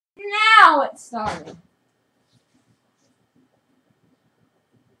how it started.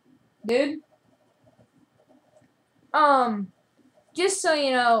 Dude. Just so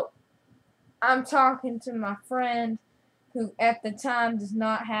you know, I'm talking to my friend who at the time does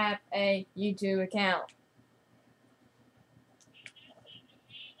not have a YouTube account.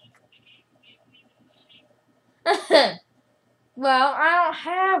 Well, I don't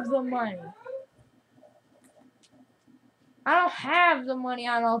have the money. I don't have the money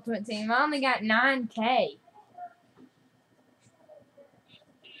on Ultimate Team. I only got 9K.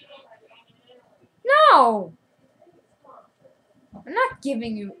 No! I'm not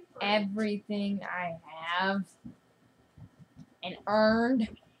giving you everything I have and earned.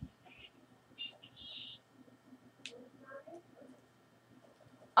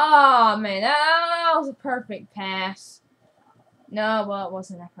 Oh, man, that was a perfect pass. No, well, it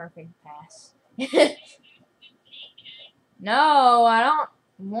wasn't a perfect pass. No, I don't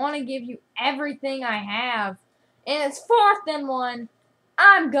want to give you everything I have. And it's 4th and 1.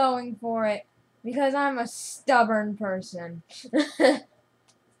 I'm going for it because I'm a stubborn person.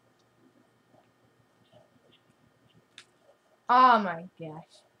 Oh my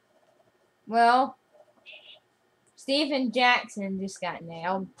gosh. Well, Steven Jackson just got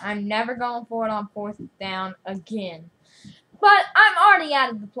nailed. I'm never going for it on 4th down again. But I'm already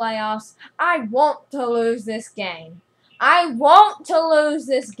out of the playoffs. I want to lose this game. I want to lose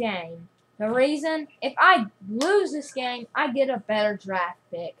this game. The reason, if I lose this game, I get a better draft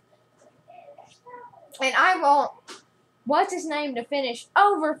pick. And I want, what's his name, to finish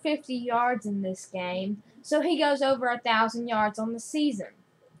over 50 yards in this game. So he goes over 1,000 yards on the season.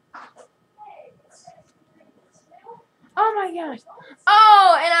 Oh my gosh.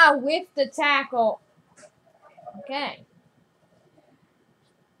 Oh, and I whiffed the tackle. Okay.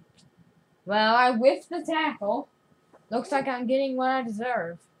 Well, I whiffed the tackle. Looks like I'm getting what I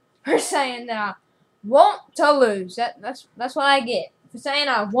deserve for saying that I want to lose. That's what I get for saying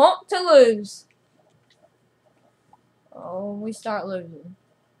I want to lose. Oh, we start losing.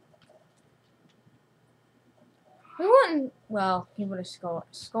 We wouldn't. Well, he would have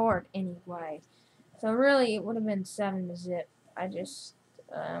scored anyway. So really, it would have been 7-0. I just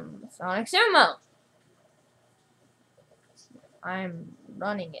Sonic Sumo. I'm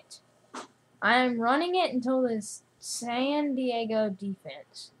running it. I'm running it until this San Diego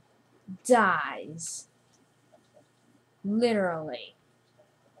defense dies. Literally.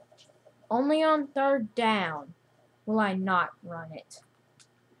 Only on 3rd down will I not run it.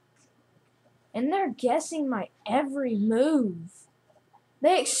 And they're guessing my every move.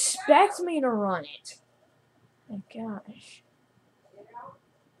 They expect me to run it. Oh my gosh.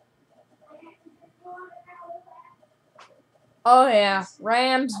 Oh yeah,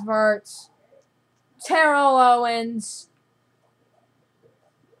 Rams verts. Terrell Owens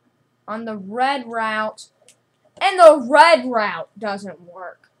on the red route. And the red route doesn't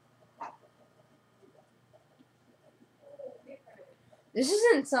work. This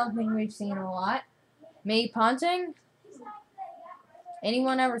isn't something we've seen a lot. Me punting?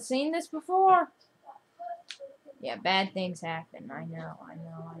 Anyone ever seen this before? Yeah, bad things happen. I know.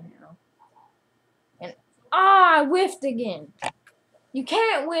 And I whiffed again. You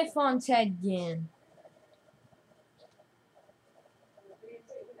can't whiff on Ted Ginn.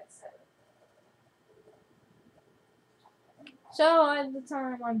 So at the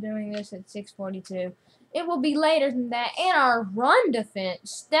time I'm doing this at 6:42, it will be later than that, and our run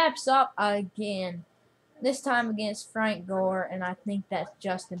defense steps up again. This time against Frank Gore, and I think that's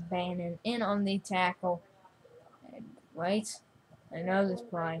Justin Bannon in on the tackle. And wait, I know this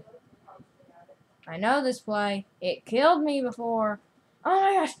play. It killed me before. Oh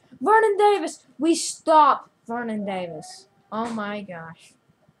my gosh, Vernon Davis! We stopped Vernon Davis. Oh my gosh.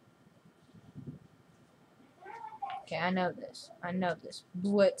 Okay, I know this.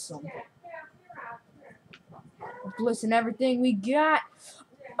 Blitz them. Blitzing everything we got.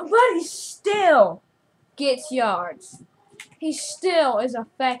 But he still gets yards. He still is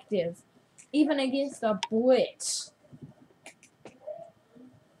effective, even against a blitz.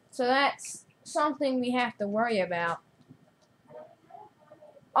 So that's something we have to worry about.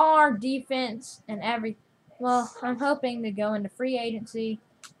 Our defense and well, I'm hoping to go into free agency,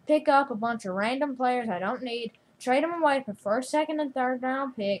 pick up a bunch of random players I don't need, trade them away for 1st, 2nd, and 3rd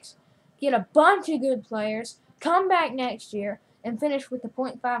round picks, get a bunch of good players, come back next year, and finish with a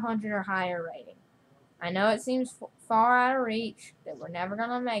 .500 or higher rating. I know it seems far out of reach, that we're never going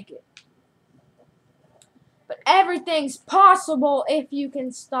to make it. But everything's possible if you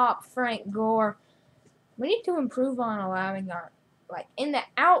can stop Frank Gore. We need to improve on allowing our, in the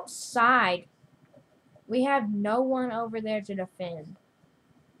outside, we have no one over there to defend.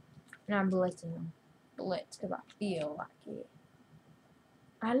 And I'm blitzing them. Blitz, because I feel like it.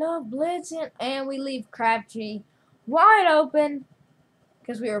 I love blitzing, and we leave Crabtree wide open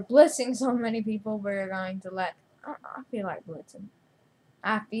because we were blitzing so many people. We're going to let. I feel like blitzing.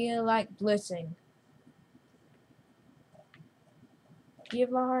 I feel like blitzing. Give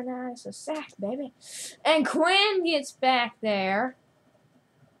Larnice a sack, baby. And Quinn gets back there.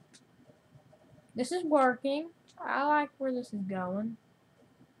 This is working. I like where this is going.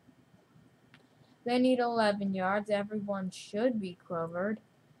 They need 11 yards. Everyone should be covered.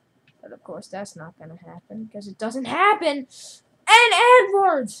 But of course, that's not going to happen because it doesn't happen. And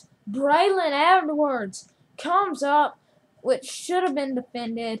Edwards, Braylon Edwards, comes up, which should have been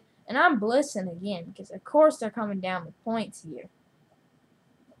defended. And I'm blitzing again because, of course, they're coming down with points here.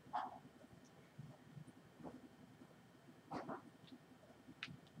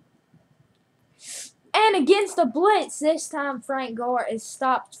 And against the blitz, this time Frank Gore is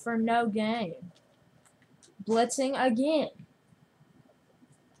stopped for no gain. Blitzing again.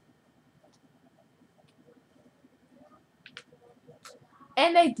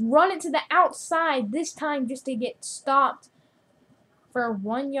 And they run it to the outside, this time just to get stopped for a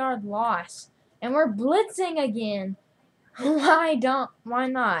 1 yard loss. And we're blitzing again. Why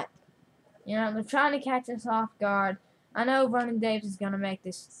not? You know, they're trying to catch us off guard. I know Vernon Davis is going to make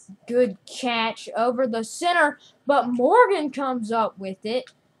this good catch over the center, but Morgan comes up with it.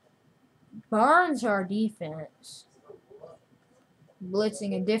 Burns our defense.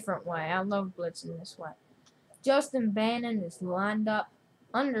 Blitzing a different way. I love blitzing this way. Justin Bannon is lined up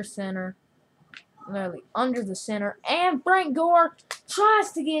under center. Literally under the center. And Frank Gore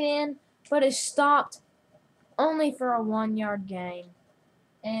tries to get in, but is stopped only for a 1 yard gain.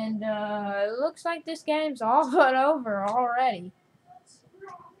 And it looks like this game's all but over already.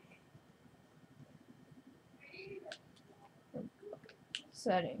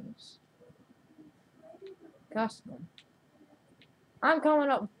 Settings. Custom. I'm coming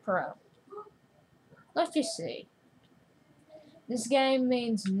up with Pro. Let's just see. This game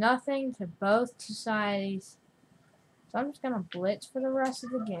means nothing to both societies. So I'm just going to blitz for the rest of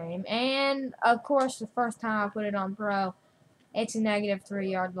the game. And, of course, the first time I put it on Pro, it's a negative 3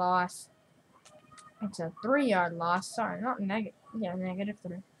 yard loss. It's a 3 yard loss. Sorry, not negative. Yeah, negative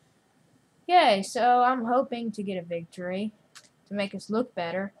 3. Okay, so I'm hoping to get a victory to make us look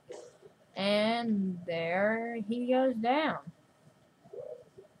better. And there he goes down.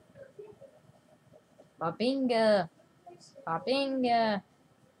 Babinga. Babinga.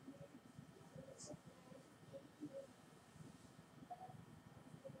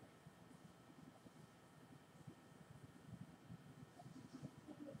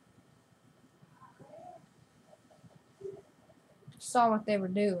 Saw what they were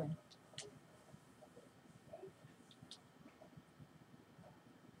doing.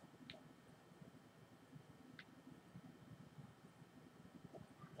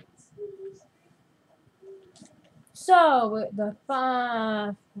 So, the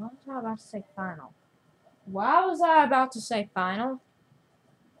what was I about to say final? Why was I about to say final?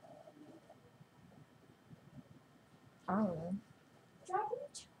 I don't know.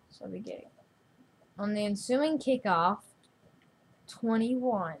 So we get it. On the ensuing kickoff,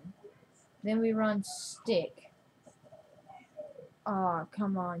 21. Then we run stick. Oh,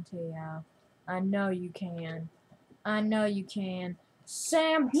 come on, T.O. I know you can. I know you can.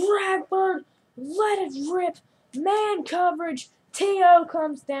 Sam Bradford, let it rip. Man coverage. T.O.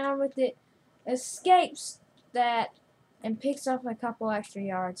 comes down with it, escapes that, and picks up a couple extra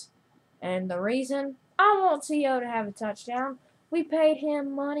yards. And the reason? I want T.O. to have a touchdown. We paid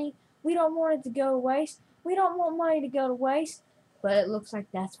him money. We don't want it to go to waste. We don't want money to go to waste. But it looks like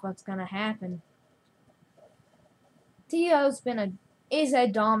that's what's going to happen. T.O.'s is a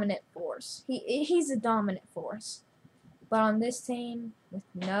dominant force. He's a dominant force. But on this team, with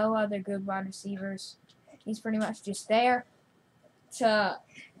no other good wide receivers, he's pretty much just there to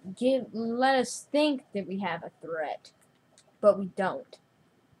let us think that we have a threat. But we don't.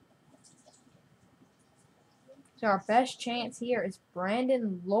 So our best chance here is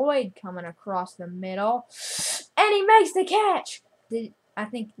Brandon Lloyd coming across the middle. And he makes the catch!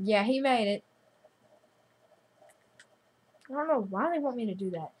 Yeah, he made it. I don't know why they want me to do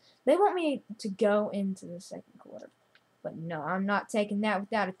that. They want me to go into the second quarter. But no, I'm not taking that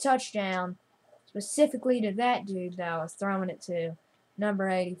without a touchdown. Specifically to that dude that I was throwing it to. Number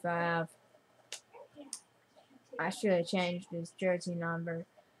 85. I should have changed his jersey number.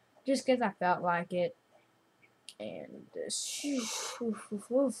 Just because I felt like it. And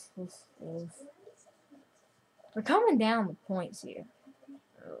we're coming down with points here.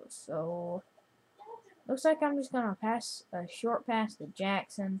 So looks like I'm just gonna pass a short pass to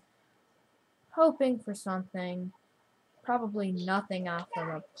Jackson. hoping for something. Probably nothing after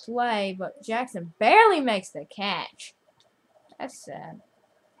the play, but Jackson barely makes the catch. That's sad.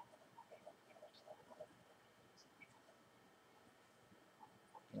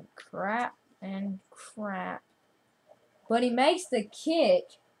 Crap and crap. But he makes the kick,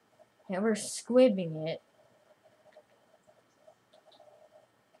 and we're squibbing it.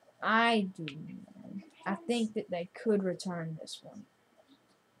 I think that they could return this one.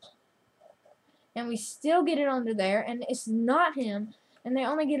 And we still get it under there, and it's not him, and they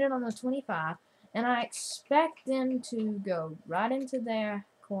only get it on the 25. And I expect them to go right into their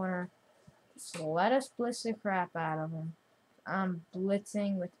corner. So let us blitz the crap out of them. I'm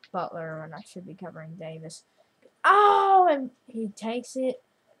blitzing with Butler when I should be covering Davis. Oh, and he takes it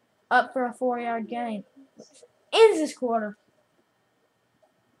up for a 4-yard gain. Ends this quarter.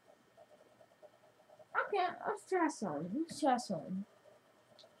 Okay, let's try something.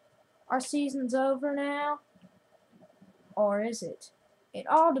 Our season's over now, or is it? It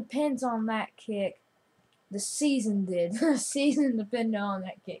all depends on that kick. The season did. The season depended on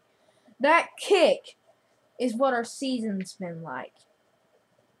that kick. That kick is what our season's been like.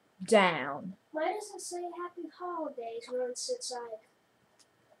 Down. Why does it say Happy Holidays when it's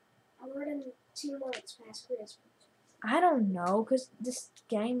like more than 2 months past Christmas? I don't know, because this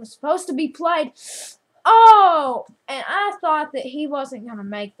game was supposed to be played. Oh! And I thought that he wasn't going to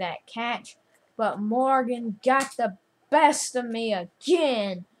make that catch, but Morgan got the best of me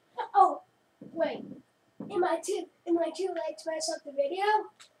again. Oh, wait. Am I too late to mess up the video?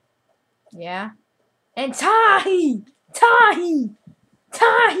 Yeah. And Tahi!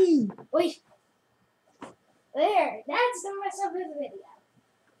 Wait. There. That's the mess up of the video.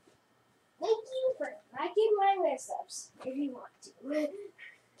 Thank you for liking my mess ups, if you want to.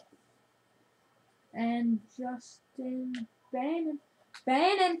 And Justin Bannon,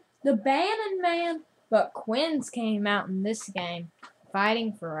 the Bannon man. But Quinn's came out in this game,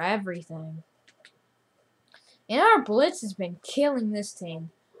 fighting for everything. And our blitz has been killing this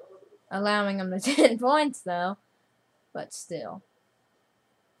team, allowing them to 10 points though. But still,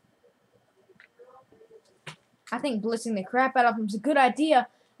 I think blitzing the crap out of him is a good idea.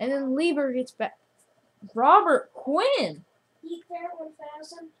 And then Lieber gets back. Robert Quinn. Heat there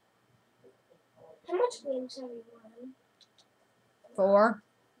 1,000. How much games have we won? 4.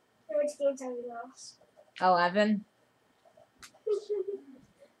 How much games have we lost? 11.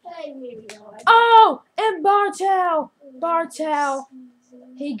 I maybe know. Oh, and Bartel.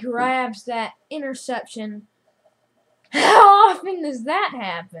 He grabs that interception. How often does that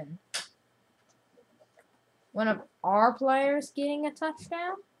happen? One of our players getting a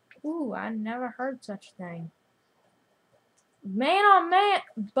touchdown? Ooh, I never heard such a thing. Man on man,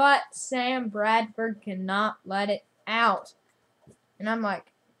 but Sam Bradford cannot let it out. And I'm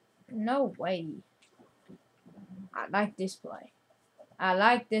like, no way. I like this play.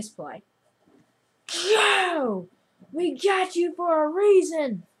 Joe, we got you for a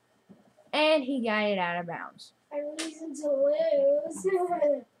reason. And he got it out of bounds. A reason to lose.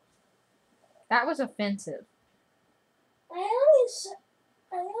 That was offensive. I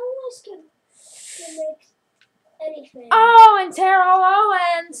always can make anything. Oh, and Terrell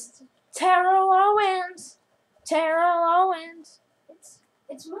Owens.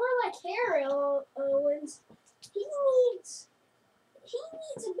 It's more like Harold Owens. He needs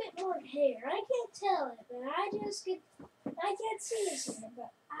a bit more hair. I can't tell it, but I can't see his hair,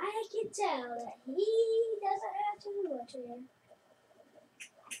 but I can tell that he doesn't have too much hair.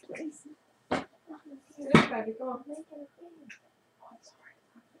 Sit up, baby, go on. Oh, sorry.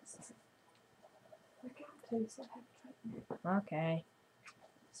 I can't please. Okay.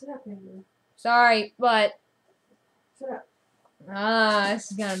 Sit up, baby. Sorry, but Sit up.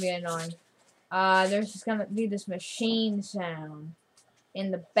 this is gonna be annoying. There's just gonna be this machine sound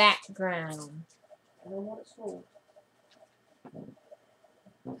in the background. I know what it's for.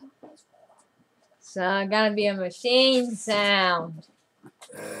 So gonna be a machine sound.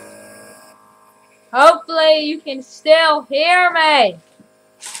 Hopefully you can still hear me.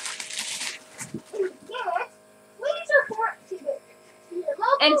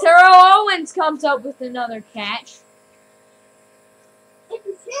 And Terrell Owens comes up with another catch.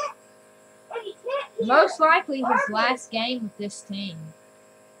 Most likely his last game with this team.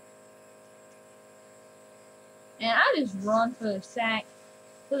 And I just run for the sack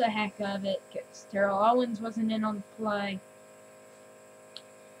for the heck of it because Terrell Owens wasn't in on the play.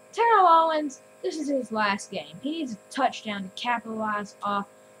 Terrell Owens, this is his last game. He needs a touchdown to capitalize off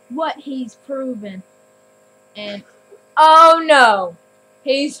what he's proven. And, oh no,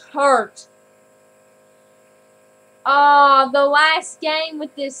 he's hurt. Oh, the last game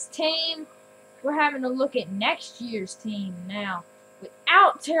with this team we're having to look at next year's team now.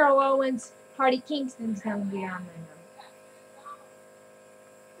 Without Terrell Owens, Hardy Kingston's going to be our man.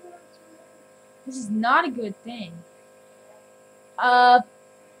 This is not a good thing.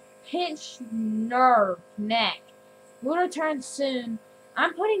 Pinched nerve, neck. Will return soon.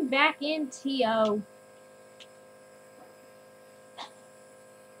 I'm putting back in T.O.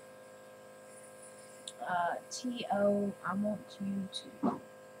 T.O. I want you to...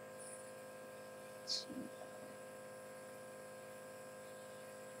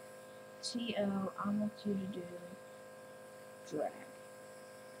 T.O. I want you to do... drag.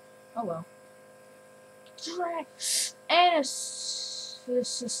 Oh well. Drag. And a...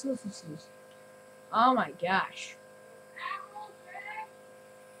 Oh my gosh.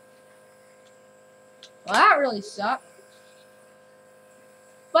 Well, that really sucked.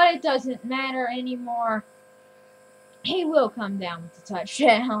 But it doesn't matter anymore. He will come down with the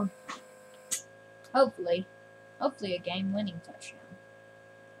touchdown. Hopefully. Hopefully a game-winning touchdown.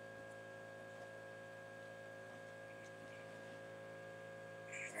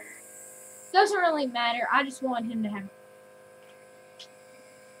 Doesn't really matter. I just want him to have...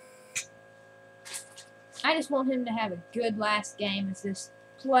 I just want him to have a good last game as this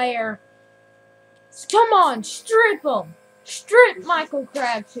player. Come on, strip him! Strip Michael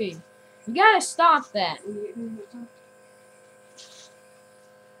Crabtree. You gotta stop that.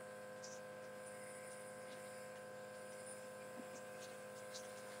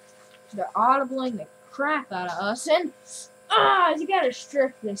 They're audibling the crap out of us, and you gotta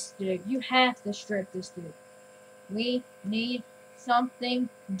strip this dude. You have to strip this dude. We need something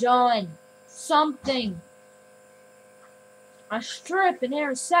done. Something. A strip, an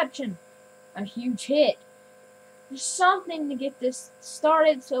interception, a huge hit. There's something to get this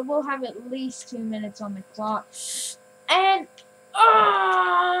started, so we'll have at least 2 minutes on the clock. And,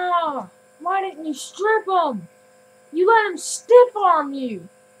 why didn't you strip him? You let him stiff arm you.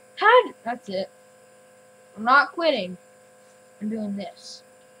 That's it. I'm not quitting. I'm doing this.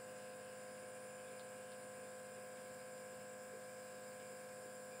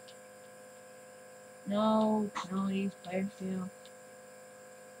 No penalties, player field.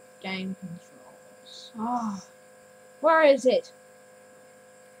 Game controls. Where is it?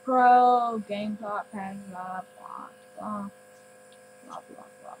 Pro, game clock, pass, blah, blah, blah. Blah, blah,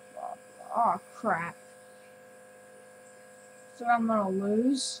 blah, blah, blah. Oh, crap. So I'm gonna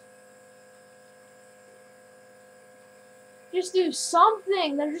lose. Just do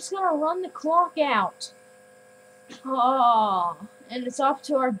something. They're just gonna run the clock out. Oh, and it's up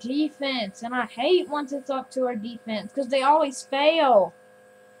to our defense. And I hate once it's up to our defense because they always fail.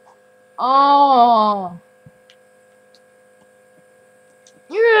 Oh.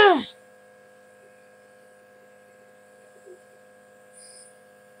 Yeah.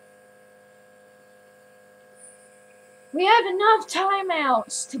 We have enough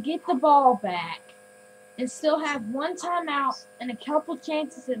timeouts to get the ball back and still have one timeout and a couple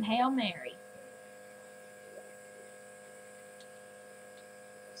chances at Hail Mary.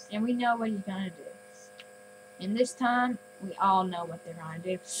 And we know what he's going to do. And this time, we all know what they're going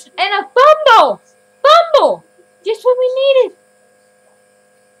to do. And a fumble! Fumble! Just what we needed.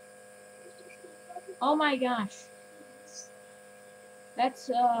 Oh my gosh. That's,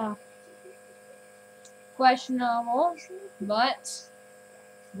 questionable, but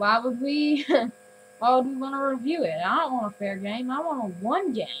why would we want to review it? I don't want a fair game. I want a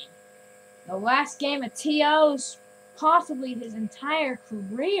one game. The last game of T.O.'s possibly his entire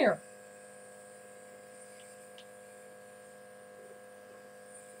career.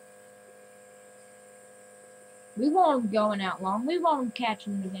 We want him going out long. We want him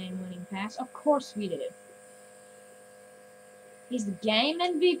catching the game-winning pass. Of course we do. He's the game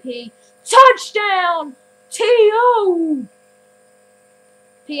MVP. Touchdown! T.O.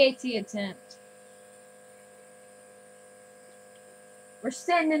 PAT attempt. We're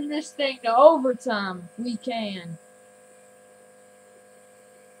sending this thing to overtime. We can.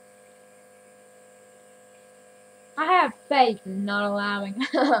 I have faith in not allowing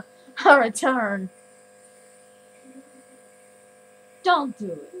a return. Don't do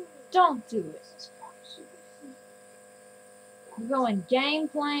it. Don't do it. We're going game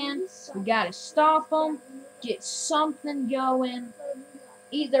plan. We gotta stop them. Get something going.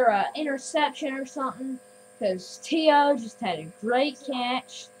 Either an interception or something. Because T.O. just had a great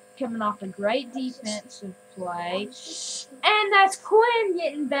catch. Coming off a great defensive play. And that's Quinn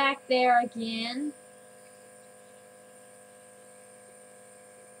getting back there again.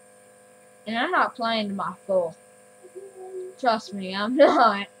 And I'm not playing to my full. Trust me, I'm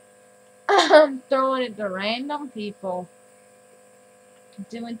not. I'm throwing it to random people.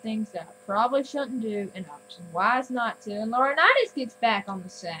 doing things that I probably shouldn't do, and I was wise not to. And Laurinaitis gets back on the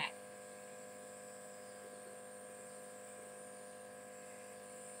sack.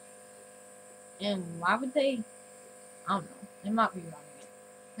 And why would they? I don't know. They might be running it.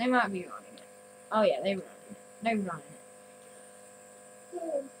 They might be running it. Oh yeah, they're running it. They're running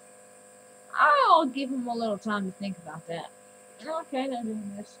it. I'll give them a little time to think about that. Okay, they're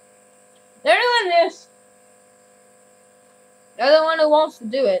doing this. They're doing this. They're the one who wants to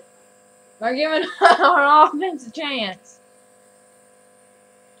do it. They're giving our offense a chance.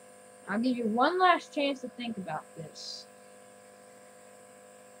 I'll give you one last chance to think about this.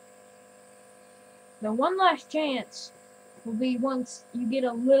 The one last chance will be once you get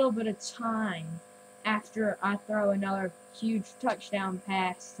a little bit of time after I throw another huge touchdown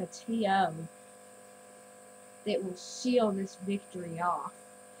pass to T.O. that will seal this victory off.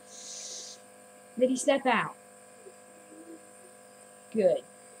 Did he step out? Good.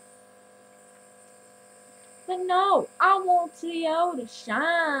 But no, I want T.O. to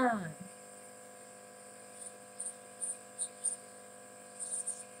shine.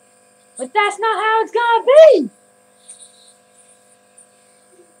 But that's not how it's gonna be!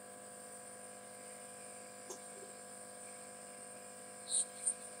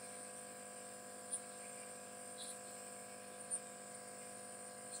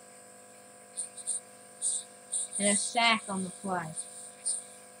 And a sack on the play.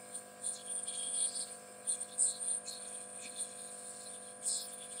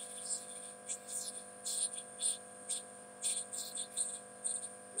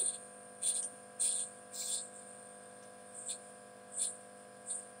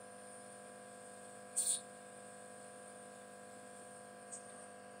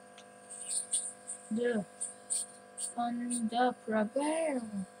 The underprepared.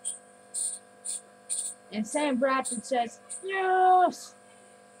 And Sam Bradford says, yes!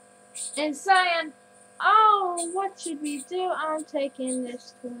 And saying, oh, what should we do? I'm taking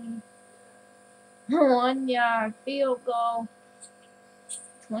this 21 yard field goal.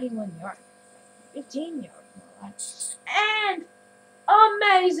 21 yards. 15 yards, more like. And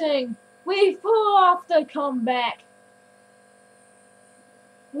amazing! We pull off the comeback.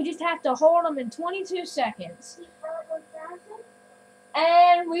 We just have to hold them in 22 seconds.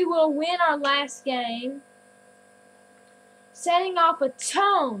 And we will win our last game, setting off a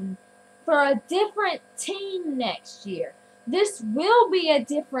tone for a different team next year. This will be a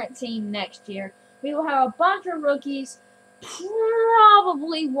different team next year. We will have a bunch of rookies.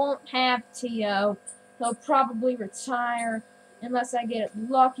 Probably won't have T.O. He'll probably retire unless I get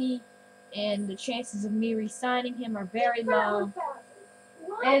lucky, and the chances of me re-signing him are very low.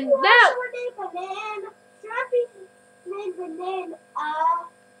 And that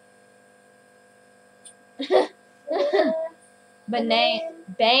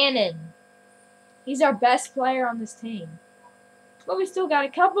Bannon. He's our best player on this team. But we still got a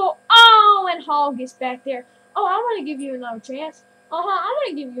couple. Oh, and Hall gets back there. Oh, I want to give you another chance. I want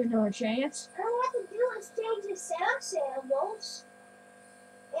to give you another chance. All I have to do is change the sound samples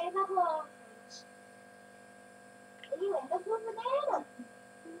and a couple of things. And you end up with a banana.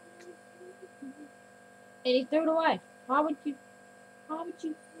 And he threw it away. Why would you?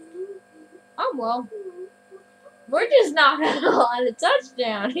 Oh, well. We're just not going to allow a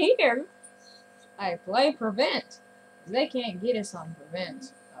touchdown here. I play prevent. They can't get us on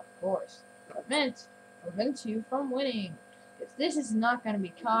prevent. Of course. Prevent prevents you from winning. If this is not going to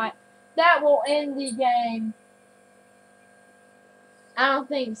be caught, that will end the game. I don't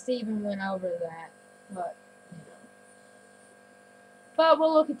think Steven went over that. But, you know. But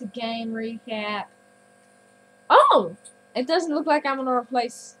we'll look at the game recap. Oh! It doesn't look like I'm going to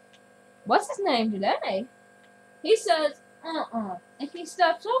replace... What's his name today? He says, and he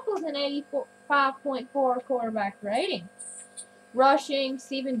steps up with an 85.4 quarterback rating. Rushing,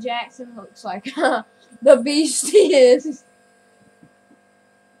 Steven Jackson looks like the beast he is.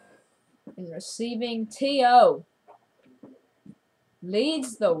 And receiving, T.O.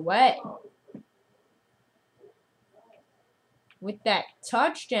 leads the way. With that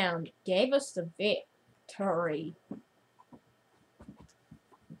touchdown, gave us the victory.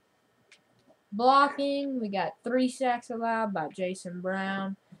 Blocking, we got 3 sacks allowed by Jason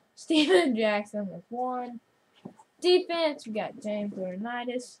Brown. Steven Jackson with 1. Defense, we got James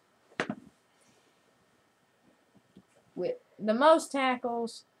Laurinaitis with the most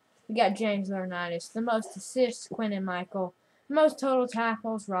tackles. We got James Laurinaitis. The most assists, Quinn Michael. Most total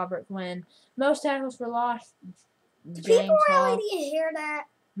tackles, Robert Quinn. Most tackles for loss, James People Hall. really need to hear that.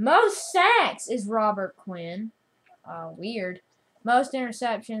 Most sacks is Robert Quinn. Weird. Most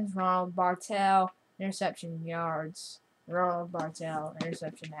interceptions, Ronald Bartel. Interception yards, Ronald Bartel,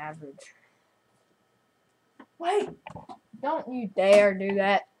 interception average. Wait! Don't you dare do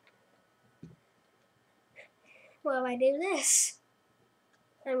that. Well, if I do this,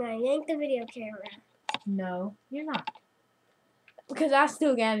 I'm gonna yank the video camera. No, you're not. Because I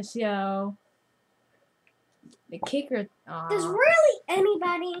still gotta show the kicker. Does really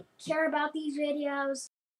anybody care about these videos?